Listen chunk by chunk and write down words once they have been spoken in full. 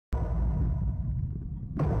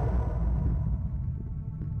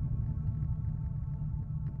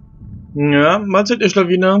Ja, Mahlzeit, ihr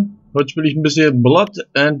Schlawiner. Heute spiele ich ein bisschen Blood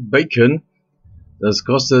and Bacon. Das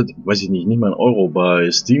kostet, weiß ich nicht, nicht mal einen Euro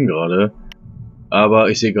bei Steam gerade. Aber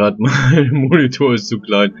ich sehe gerade, mein Monitor ist zu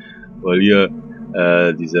klein, weil hier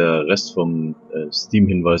dieser Rest vom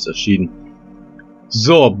Steam-Hinweis erschienen.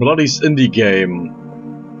 So, Bloody's Indie Game.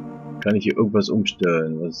 Kann ich hier irgendwas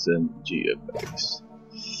umstellen? Was sind GFX?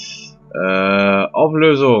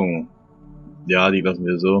 Auflösung. Ja, die lassen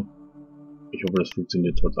wir so. Ich hoffe, das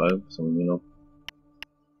funktioniert total. Was haben wir hier noch?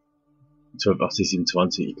 1280,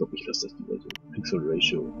 27. Ich glaube, ich lasse das lieber so. Pixel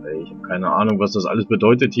Ratio. Ey, ich habe keine Ahnung, was das alles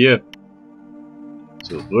bedeutet hier.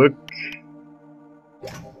 Zurück.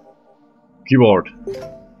 Keyboard.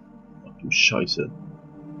 Ach du Scheiße.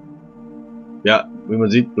 Ja, wie man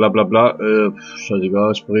sieht, bla bla bla.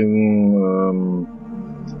 Scheißegal, springen.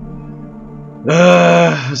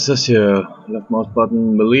 Was ist das hier? Left Mouse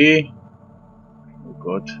Button, Melee. Oh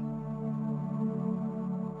Gott.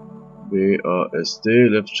 WASD,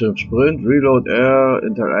 Left Shift Sprint, Reload R,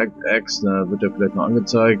 Interact X, na, wird ja vielleicht noch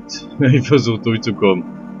angezeigt. Ich versuche durchzukommen.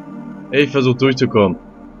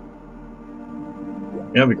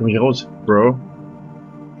 Ja, wie komme ich hier raus, Bro?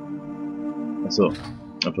 Achso,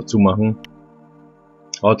 einfach zumachen.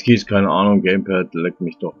 Hotkeys, keine Ahnung, Gamepad leckt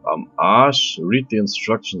mich doch am Arsch. Read the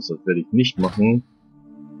instructions, das werde ich nicht machen.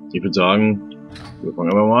 Ich würde sagen, wir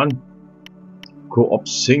fangen einfach mal an. Co-op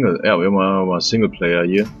Single, ja, wir haben mal Singleplayer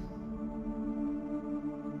hier.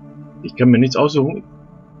 Ich kann mir nichts aussuchen.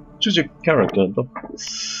 Choose your character, doch.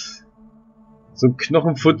 So ein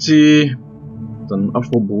Knochenfutzi, dann ein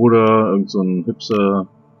Afro-Bruder, irgend so ein Hipster,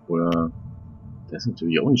 oder... Der ist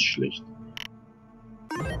natürlich auch nicht schlecht.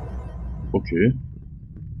 Okay.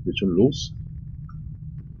 Geht schon los.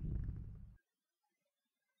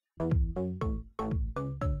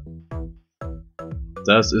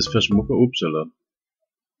 Das ist Verschmucke Upsala.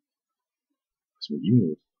 Was ist mit ihm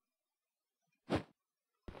los?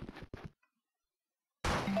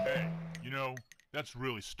 That's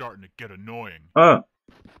really starting to get annoying. Ah.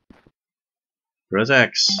 Press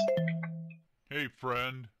X. Hey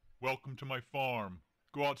friend, welcome to my farm.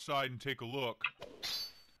 Go outside and take a look.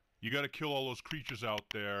 You gotta kill all those creatures out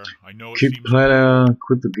there. I know it Keep seems player, cool,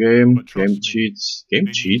 quit the game, but trust game me, cheats. they Game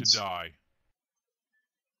need to cheats? die.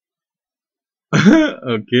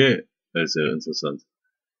 Okay, das ist ja interessant.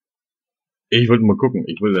 Ich wollte mal gucken,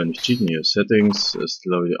 ich will ja nicht cheaten hier. Settings ist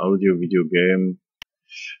glaube ich Audio, Video, Game,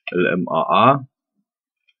 LMAA.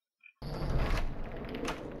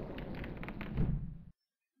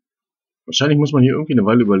 Wahrscheinlich muss man hier irgendwie eine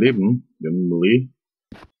Weile überleben. Memory.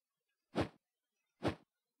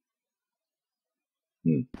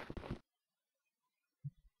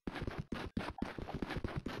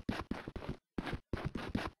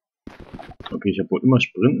 Okay, ich habe wohl immer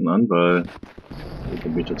Sprinten an, weil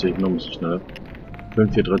dann bin ich tatsächlich noch ein bisschen schneller.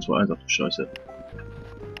 5, 4, 3, 2, 1, ach du Scheiße.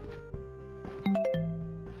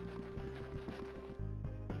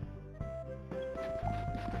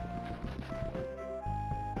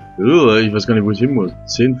 Ich weiß gar nicht, wo ich hin muss.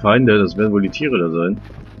 10 Feinde, das werden wohl die Tiere da sein.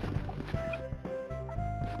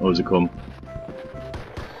 Oh, sie kommen.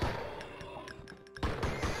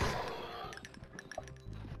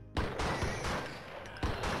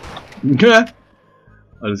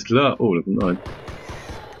 Alles klar. Oh, da kommt ein.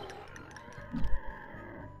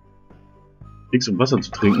 X, um Wasser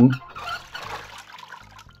zu trinken.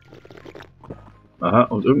 Aha,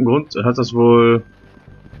 aus irgendeinem Grund hat das wohl...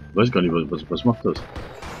 Ich weiß gar nicht, was macht das?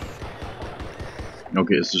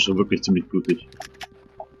 Okay, es ist schon wirklich ziemlich blutig.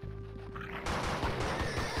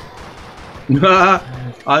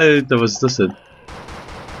 Alter, was ist das denn?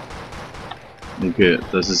 Okay,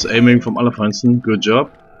 das ist Aiming vom Allerfeinsten. Good job.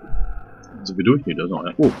 So wie durch. Nee, da ist noch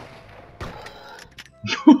einer. Oh.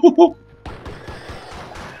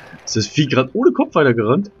 Ist das Vieh gerade ohne Kopf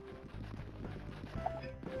weitergerannt?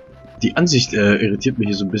 Die Ansicht irritiert mich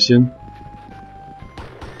hier so ein bisschen.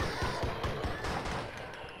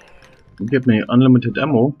 Und hier hat man hier Unlimited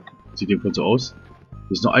Ammo. Sieht jedenfalls so aus.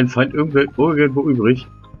 Hier ist noch ein Feind irgendwo übrig.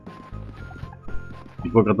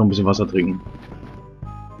 Ich wollte gerade noch ein bisschen Wasser trinken.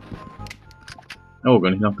 Oh,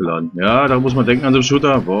 gar nicht nachgeladen. Ja, da muss man denken an so einen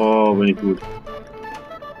Shooter. Boah, bin ich gut.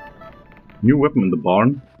 New Weapon in the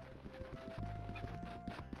Barn.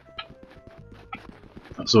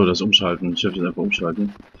 Achso, das Umschalten. Ich darf das einfach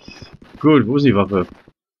umschalten. Gut, wo ist die Waffe?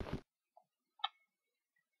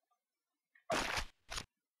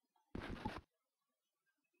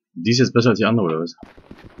 Die ist jetzt besser als die andere, oder was?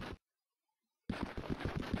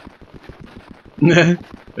 Ne,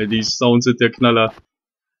 die Sounds sind der Knaller.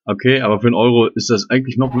 Okay, aber für einen Euro ist das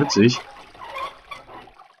eigentlich noch witzig.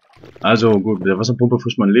 Also gut, mit der Wasserpumpe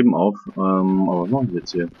frischt mein Leben auf. Aber was machen wir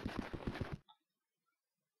jetzt hier?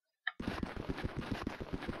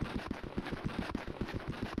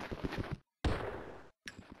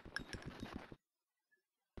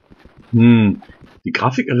 Die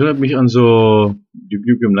Grafik erinnert mich an so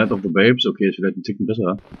Duke im Land of the Babes. Okay, ist vielleicht ein Ticken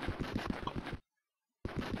besser.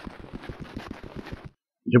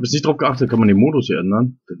 Ich habe jetzt nicht drauf geachtet, kann man den Modus hier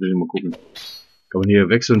ändern? Das will ich mal gucken. Kann man hier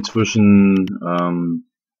wechseln zwischen,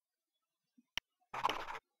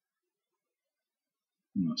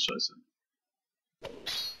 na, scheiße.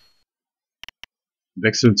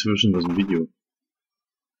 Wechseln zwischen, was ist ein Video?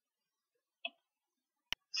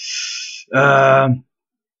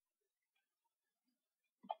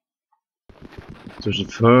 Zwischen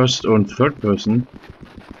First und Third Person.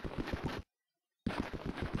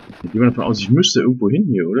 Ich gehe mal davon aus, ich müsste irgendwo hin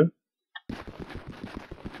hier, oder?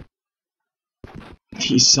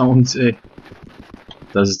 Die Sounds, ey.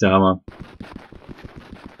 Das ist der Hammer.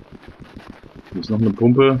 Hier ist noch eine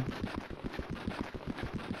Pumpe.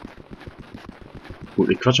 Gut,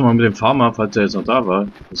 ich quatsche mal mit dem Farmer, falls er jetzt noch da war.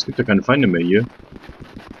 Es gibt ja keine Feinde mehr hier.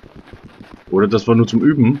 Oder das war nur zum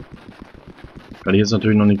Üben. Kann ich jetzt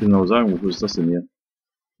natürlich noch nicht genau sagen. Wofür ist das denn hier?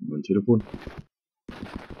 Mein Telefon.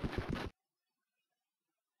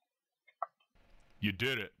 You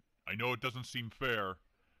did it. I know it doesn't seem fair,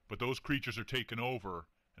 but those creatures are taking over,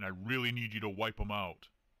 and I really need you to wipe them out.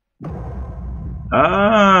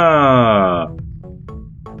 Ah!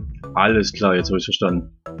 Alles klar, jetzt habe ich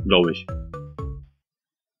verstanden. Glaube ich.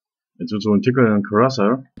 Jetzt wird so ein Ticker ein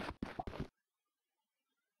Crusher.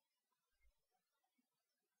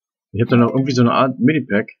 Ich habe dann auch irgendwie so eine Art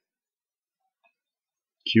Medipack.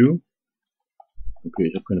 Q. Okay,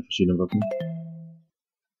 ich habe keine verschiedenen Waffen.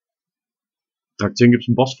 Tag 10 gibt es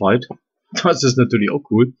einen Bossfight. Das ist natürlich auch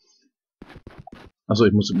cool. Achso,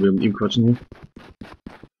 ich muss mit ihm quatschen hier.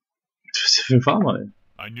 Was ist das für ein Farmer, ey?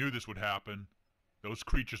 I knew this would happen. Those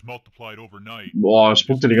creatures multiplied overnight. Boah,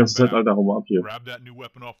 spuckt er die ganze Zeit, Alter, hau mal ab hier. Grab that new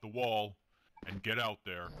weapon off the wall and get out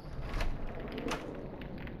there.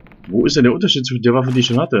 Wo ist denn der Unterschied zwischen der Waffe, die ich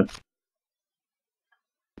schon hatte?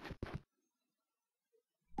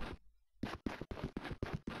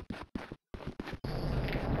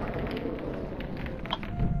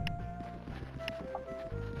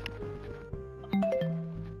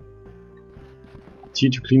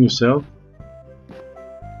 Zieht to clean yourself.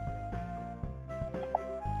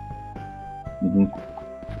 Mhm.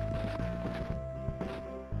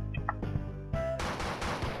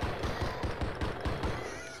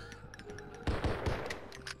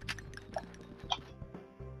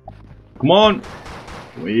 Come on!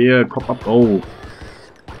 Oh yeah, Kopf ab. Oh.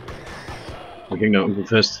 Der ging da irgendwo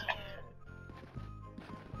fest.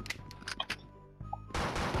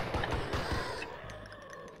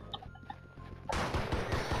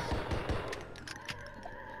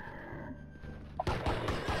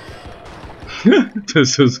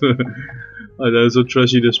 Das ist so, Alter, so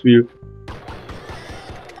trashy das Spiel.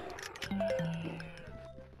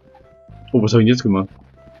 Oh, was habe ich jetzt gemacht?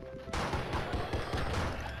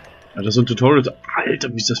 Alter, so ein Tutorial.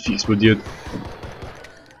 Alter, wie ist das Vieh explodiert.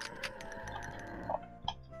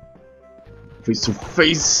 Face to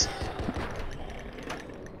face.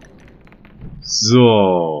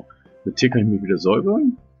 So. Mit hier kann ich mich wieder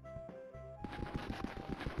säubern.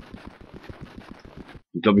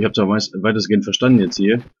 Ich glaube, ich habe es ja weitestgehend verstanden jetzt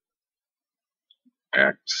hier.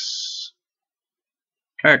 X.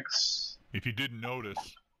 X. If you didn't notice,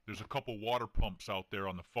 there's a couple water pumps out there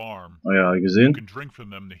on the farm. Ah ja, You gesehen? can drink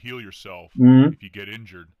from them to heal yourself Mhm. if you get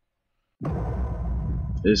injured.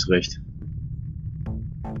 Ist recht.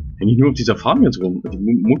 Häng ich nur auf dieser Farm jetzt rum. Die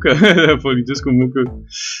Mucke, voll die Disco-Mucke.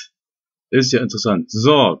 Ist ja interessant.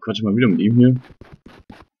 So, quatsch mal wieder mit ihm hier.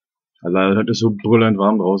 Leider heute ist so brüllend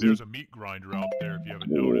warm draußen. There's a meat grinder out there if you haven't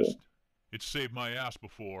noticed. It's saved my ass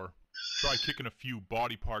before. Try kicking a few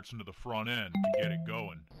body parts into the front end to get it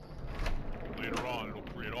going. Later on, it'll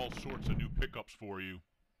create all sorts of new pickups for you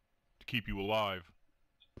to keep you alive.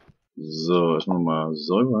 So, erstmal mal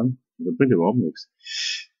säubern. Das bringt überhaupt nichts.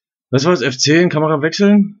 Was war das? F10, Kamera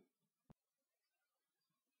wechseln?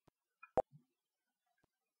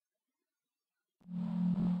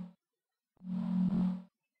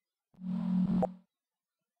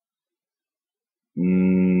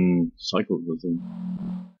 Psycho-Version.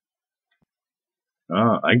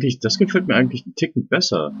 Ah, eigentlich, das gefällt mir eigentlich einen Ticken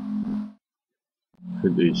besser.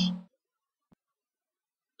 Finde ich.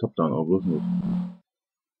 Top-Down auch bloß nicht.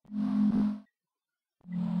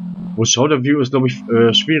 Wo Shoulder View ist, glaube ich,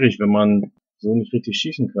 schwierig, wenn man so nicht richtig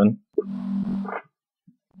schießen kann.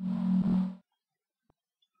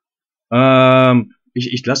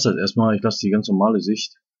 Ich lasse das erstmal, ich lasse die ganz normale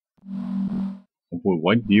Sicht. Obwohl,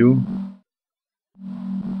 Wide View.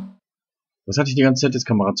 Was hatte ich die ganze Zeit jetzt?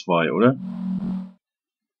 Kamera 2, oder?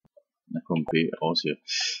 Na komm, B, raus hier.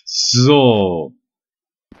 So.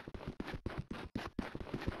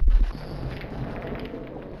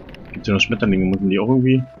 Gibt ja noch Schmetterlinge, müssen die auch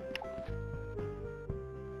irgendwie?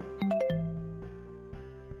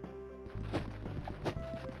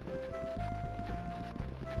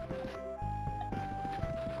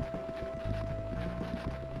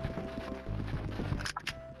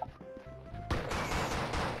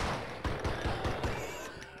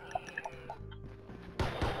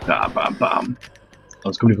 Ja, bam, bam.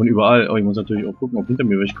 Sonst kommen die von überall. Oh, ich muss natürlich auch gucken, ob hinter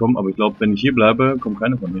mir welche kommen, aber ich glaube, wenn ich hier bleibe, kommt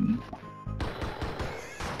keiner von hinten.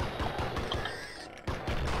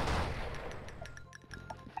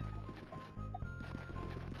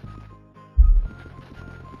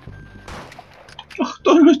 Ach,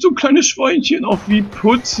 da ist so ein kleines Schweinchen, auch wie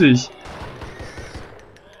putzig.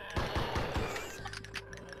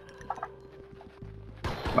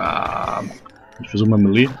 Bam. Ich versuche mal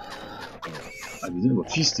Melee. Ah, die sind aber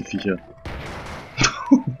fies, die Viecher.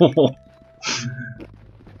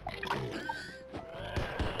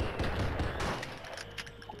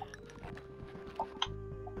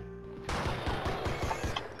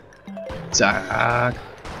 Zack.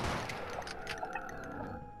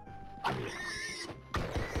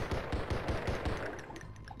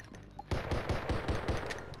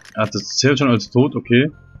 Ah, das zählt schon als tot,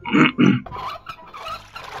 okay.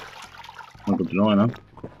 Dann kommt noch einer.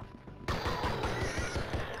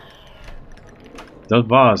 Das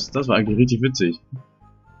war's. Das war eigentlich richtig witzig.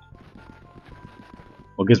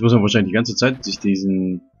 Okay, jetzt muss man wahrscheinlich die ganze Zeit sich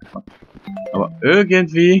diesen... Aber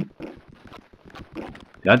irgendwie...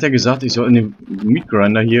 Der hat ja gesagt, ich soll in den Meat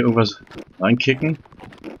Grinder hier irgendwas reinkicken.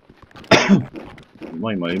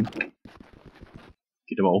 Mach ich mal eben.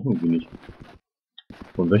 Geht aber auch irgendwie nicht.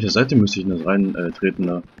 Von welcher Seite müsste ich denn das rein treten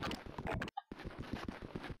da?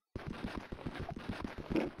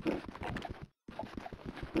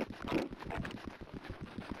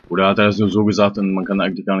 Oder hat er das nur so gesagt und man kann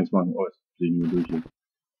eigentlich gar nichts machen? Oh, jetzt fliegen wir durch hier.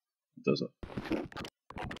 Das.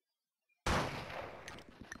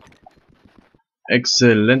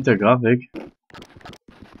 Exzellente Grafik.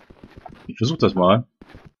 Ich versuche das mal.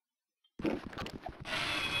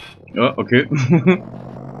 Ja, okay.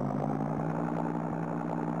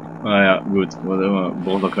 Naja, gut. Was immer.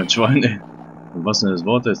 Braucht doch kein Schwein, ey. Und was denn das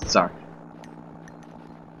Wort ist? Zack.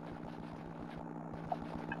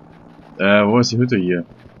 Wo ist die Hütte hier?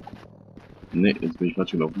 Ne, jetzt bin ich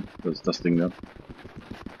falsch gelaufen. Das ist das Ding da.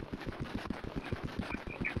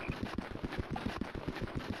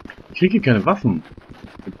 Ich kriege hier keine Waffen.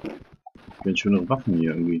 Ich will schönere Waffen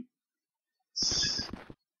hier irgendwie.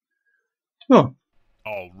 Ja.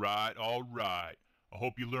 Alright, alright. I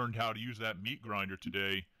hope you learned how to use that meat grinder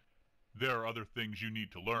today. There are other things you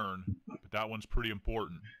need to learn, but that one's pretty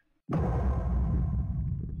important.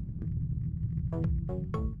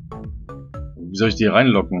 Wie soll ich die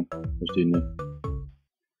reinlocken? Verstehe nicht.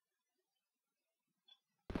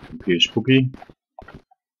 Okay, Spucki.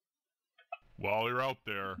 While you're out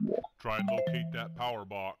there, try and locate that power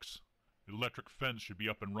box. The electric fence should be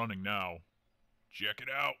up and running now. Check it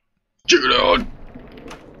out. Check it out!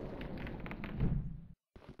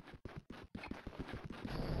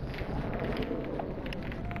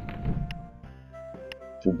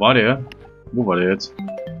 Wo war der? Wo war der jetzt?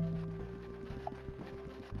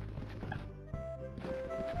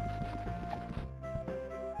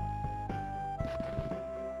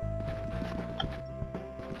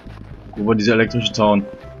 Wo war dieser elektrische Zaun?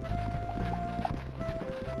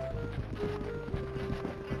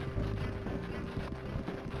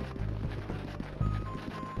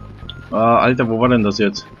 Ah, Alter, wo war denn das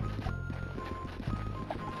jetzt?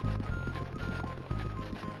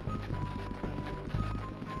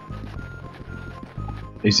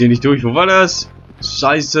 Ich sehe nicht durch. Wo war das?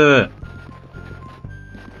 Scheiße!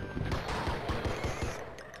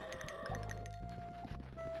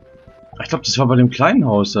 Ich glaube, das war bei dem kleinen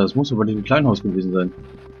Haus da. Das muss aber bei dem kleinen Haus gewesen sein.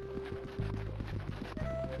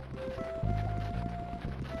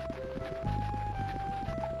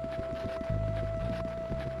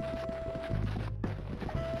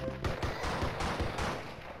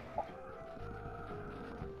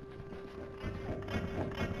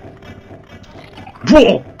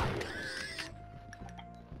 Boah!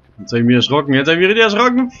 Jetzt hab ich mich erschrocken. Jetzt hab ich mich richtig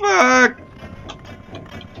erschrocken. Fuck!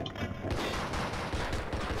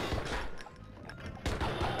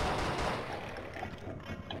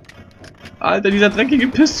 Alter, dieser dreckige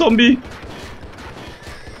Piss-Zombie.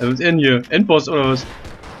 Was ist er denn hier? Endboss oder was?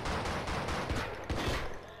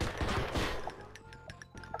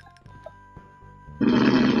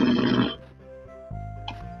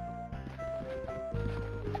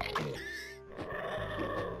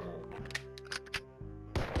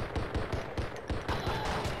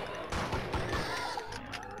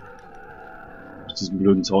 Diesen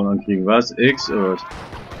blöden Zaun ankriegen. Was? X oder was?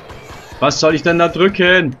 Was soll ich denn da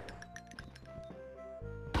drücken?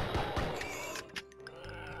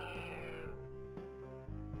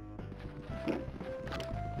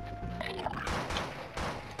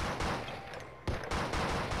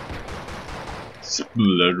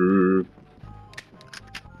 Splatter.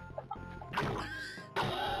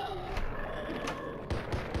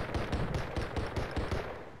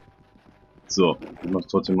 So, ich mach's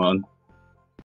trotzdem mal an.